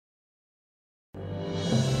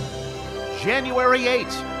January 8,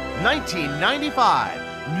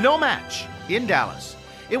 1995. No match in Dallas.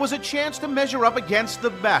 It was a chance to measure up against the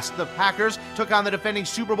best. The Packers took on the defending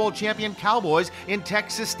Super Bowl champion Cowboys in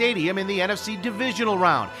Texas Stadium in the NFC Divisional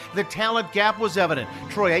Round. The talent gap was evident.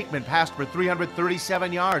 Troy Aikman passed for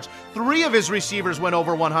 337 yards. 3 of his receivers went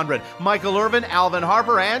over 100. Michael Irvin, Alvin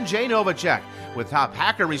Harper, and Jay Novacek. With top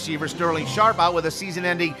Packer receiver Sterling Sharpe out with a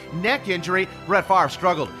season-ending neck injury, Brett Favre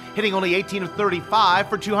struggled, hitting only 18 of 35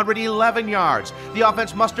 for 211 yards. The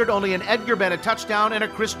offense mustered only an Edgar Bennett touchdown and a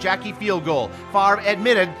Chris Jackie field goal. Favre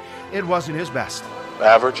admitted it wasn't his best.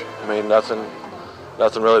 Average. I mean, nothing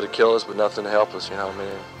really to kill us, but nothing to help us. I mean,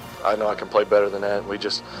 I know I can play better than that.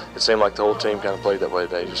 It seemed like the whole team kind of played that way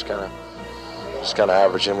today. Just kind of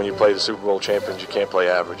average. And when you play the Super Bowl champions, you can't play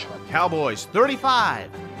average. Cowboys 35,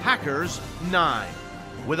 Packers 9.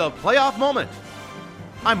 With a playoff moment,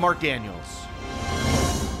 I'm Mark Daniels.